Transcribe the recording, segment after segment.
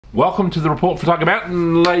Welcome to the report for Tiger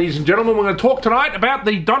Mountain, ladies and gentlemen. We're going to talk tonight about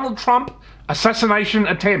the Donald Trump assassination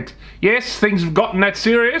attempt. Yes, things have gotten that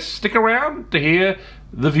serious. Stick around to hear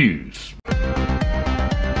the views.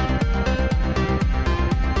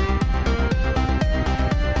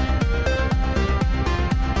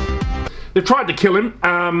 They've tried to kill him,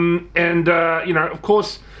 of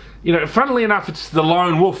course, funnily enough, it's the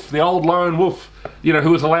lone wolf, the old lone wolf,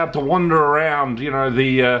 who was allowed to wander around,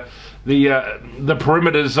 the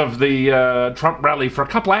perimeters of the Trump rally for a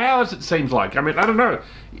couple of hours, it seems like. I mean, I don't know.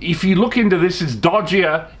 If you look into this, it's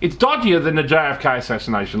dodgier than the JFK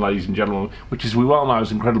assassination, ladies and gentlemen, which, as we well know,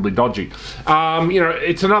 is incredibly dodgy.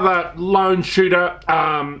 It's another lone shooter.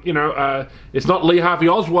 It's not Lee Harvey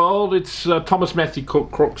Oswald, it's Thomas Matthew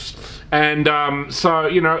Crooks. And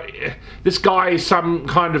this guy is some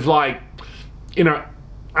kind of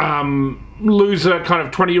loser, kind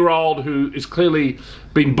of 20-year-old who is clearly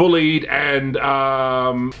been bullied and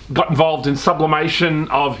got involved in sublimation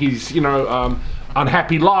of his,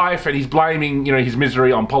 unhappy life, and he's blaming, his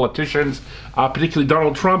misery on politicians, particularly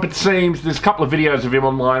Donald Trump, it seems. There's a couple of videos of him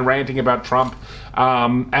online ranting about Trump,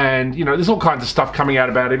 there's all kinds of stuff coming out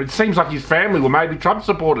about him. It seems like his family were maybe Trump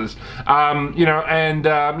supporters, for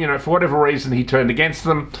whatever reason he turned against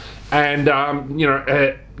them, and,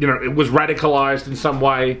 it was radicalized in some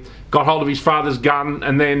way, got hold of his father's gun,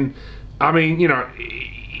 and then,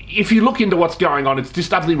 if you look into what's going on, it's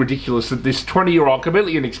just utterly ridiculous that this 20-year-old,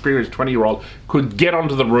 completely inexperienced 20-year-old, could get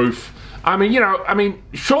onto the roof.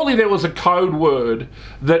 Surely there was a code word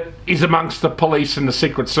that is amongst the police and the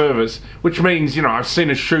Secret Service, which means, I've seen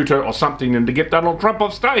a shooter or something, and to get Donald Trump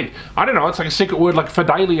off stage. I don't know, it's like a secret word like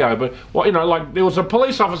Fidelio, but, there was a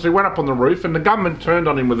police officer who went up on the roof, and the gunman turned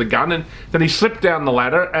on him with a gun, and then he slipped down the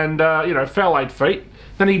ladder and, fell 8 feet.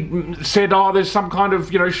 Then he said, oh, there's some kind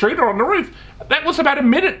of, shooter on the roof. That was about a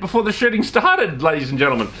minute before the shooting started, ladies and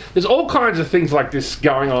gentlemen. There's all kinds of things like this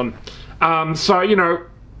going on.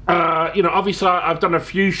 Obviously I've done a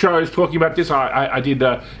few shows talking about this. I did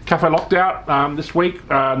Cafe Lockdown this week,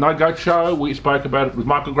 No Goat Show. We spoke about it with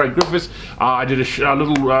Michael Gray Griffiths. I did the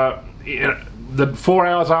 4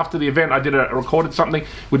 hours after the event, I did a recorded something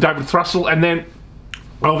with David Thrussell, and then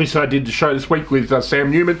obviously I did the show this week with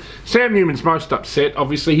Sam Newman. Sam Newman's most upset.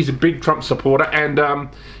 Obviously, he's a big Trump supporter, and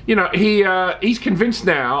he's convinced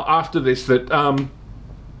now after this that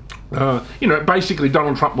basically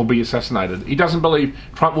Donald Trump will be assassinated. He doesn't believe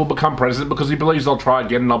Trump will become president because he believes they'll try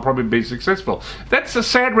again and they'll probably be successful. That's a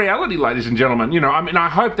sad reality, ladies and gentlemen. I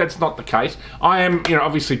hope that's not the case. I am,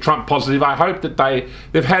 obviously Trump positive. I hope that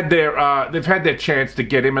they've had their chance to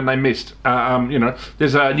get him and they missed.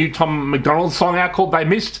 There's a new Tom McDonald song out called "They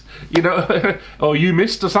Missed," or "You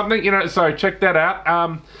Missed" or something. So check that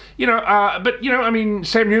out.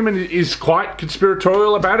 Sam Newman is quite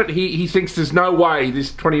conspiratorial about it. He thinks there's no way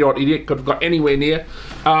this 20-year-old idiot could have got anywhere near,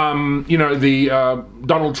 Donald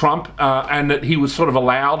Trump, and that he was sort of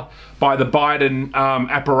allowed by the Biden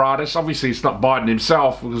apparatus. Obviously, it's not Biden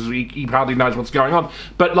himself because he hardly knows what's going on.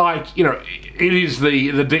 But it is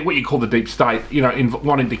the what you call the deep state, in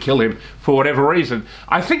wanting to kill him for whatever reason.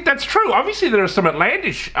 I think that's true. Obviously, there are some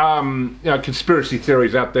outlandish, conspiracy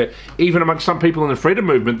theories out there, even amongst some people in the freedom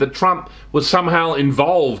movement, that Trump was somehow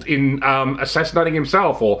involved in assassinating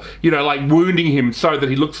himself, or wounding him so that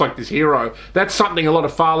he looks like this hero. That's something a lot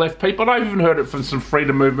of far left people. I've even heard it from some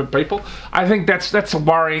freedom movement people. I think that's a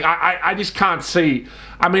worrying. I just can't see.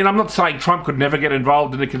 I'm not saying Trump could never get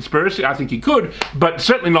involved in a conspiracy. I think he could, but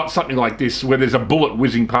certainly not something like this where there's a bullet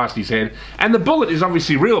whizzing past his head. And the bullet is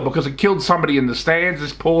obviously real because it killed somebody in the stands,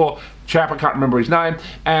 this poor chap, I can't remember his name,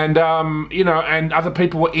 and, and other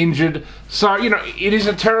people were injured. So, it is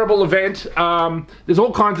a terrible event. There's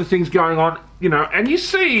all kinds of things going on, and you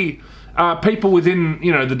see people within,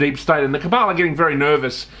 the deep state and the cabal are getting very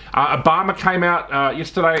nervous. Obama came out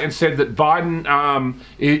yesterday and said that Biden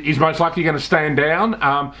is most likely going to stand down.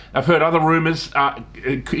 I've heard other rumours that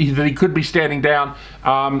he could be standing down,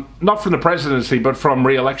 not from the presidency, but from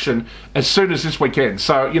re-election as soon as this weekend.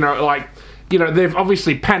 So, they've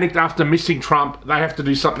obviously panicked after missing Trump. They have to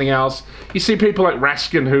do something else. You see people like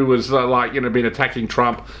Raskin, who was been attacking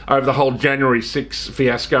Trump over the whole January 6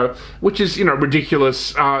 fiasco, which is,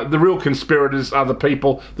 ridiculous. The real conspirators are the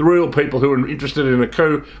real people who are interested in a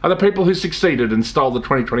coup are the people who succeeded and stole the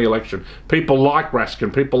 2020 election. People like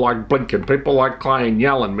Raskin, people like Blinken, people like Klain,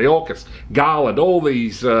 Yellen, Mayorkas, Garland, all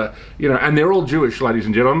these, and they're all Jewish, ladies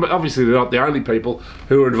and gentlemen, but obviously they're not the only people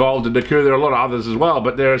who are involved in the coup. There are a lot of others as well,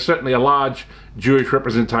 but there are certainly a large much Jewish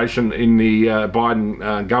representation in the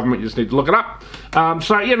Biden government. You just need to look it up.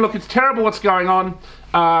 So yeah, look, it's terrible what's going on.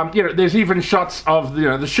 You know, there's even shots of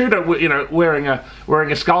the shooter, wearing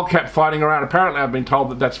a skull cap fighting around. Apparently, I've been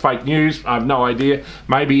told that that's fake news. I have no idea.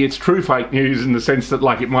 Maybe it's true fake news in the sense that,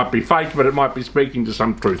 like, it might be fake, but it might be speaking to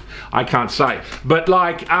some truth. I can't say. But,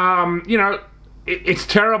 like, you know, it's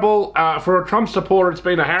terrible. For a Trump supporter, it's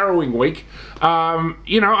been a harrowing week.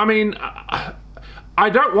 You know, I mean, I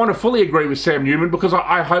don't want to fully agree with Sam Newman, because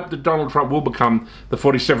I hope that Donald Trump will become the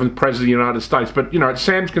 47th President of the United States. But, you know,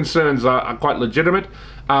 Sam's concerns are quite legitimate.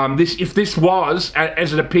 If this was,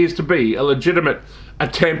 as it appears to be, a legitimate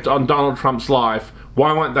attempt on Donald Trump's life,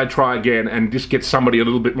 why won't they try again and just get somebody a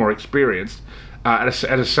little bit more experienced at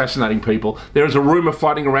assassinating people? There is a rumour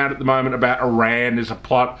floating around at the moment about Iran. There's a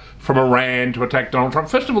plot from Iran to attack Donald Trump.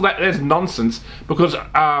 First of all, that is nonsense, because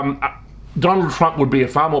Donald Trump would be a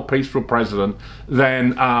far more peaceful president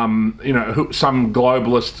than you know, some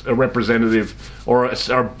globalist representative, or a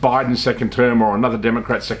Biden second term, or another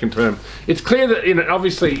Democrat second term. It's clear that, you know,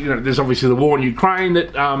 obviously, you know, there's obviously the war in Ukraine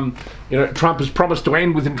that you know, Trump has promised to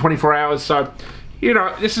end within 24 hours. So, you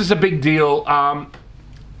know, this is a big deal.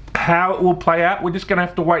 How it will play out, we're just going to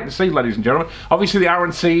have to wait and see, ladies and gentlemen. Obviously, the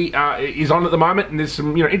RNC is on at the moment, and there's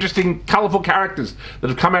some, you know, interesting, colourful characters that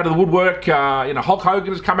have come out of the woodwork. You know, Hulk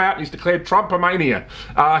Hogan has come out and he's declared Trumpomania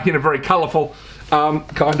in a very colourful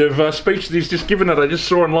kind of speech that he's just given that I just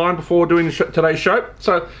saw online before doing today's show.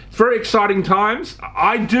 So, very exciting times.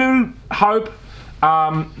 I do hope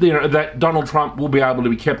you know, that Donald Trump will be able to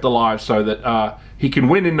be kept alive so that he can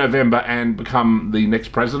win in November and become the next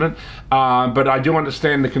president. But I do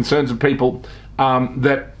understand the concerns of people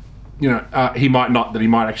that, you know, he might not, that he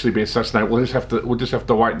might actually be assassinated. We'll just have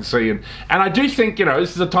to wait and see. And I do think, you know,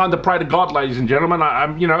 this is a time to pray to God, ladies and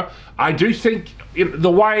gentlemen. You know, I do think, you know,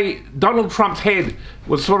 the way Donald Trump's head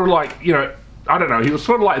was sort of like, you know, I don't know, he was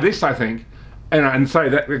sort of like this, I think, and say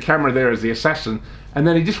that the camera there is the assassin. And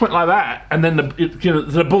then he just went like that, and then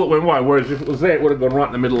the bullet went away, whereas if it was there, it would have gone right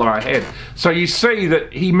in the middle of our head. So you see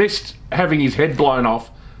that he missed having his head blown off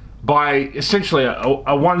by essentially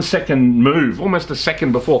a 1 second move, almost a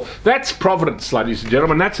second before. That's providence, ladies and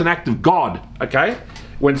gentlemen. That's an act of God, okay?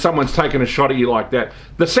 When someone's taken a shot at you like that.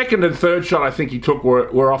 The second and third shot I think he took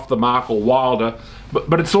were off the mark or wilder,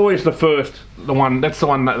 but it's always the first, that's the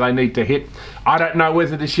one that they need to hit. I don't know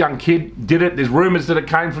whether this young kid did it. There's rumours that it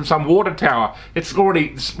came from some water tower. It's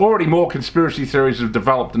already more conspiracy theories have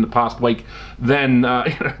developed in the past week than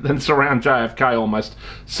surround JFK almost.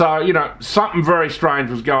 So, you know, something very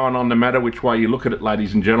strange was going on no matter which way you look at it,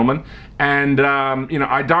 ladies and gentlemen. And, you know,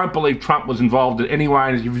 I don't believe Trump was involved in any way.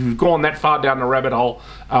 And if you've gone that far down the rabbit hole,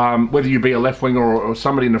 whether you be a left-winger or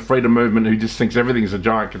somebody in the freedom movement who just thinks everything's a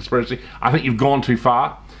giant conspiracy, I think you've gone too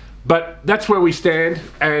far. But that's where we stand,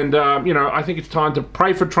 and you know, I think it's time to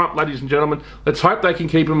pray for Trump, ladies and gentlemen. Let's hope they can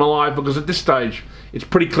keep him alive, because at this stage, it's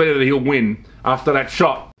pretty clear that he'll win after that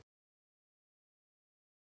shot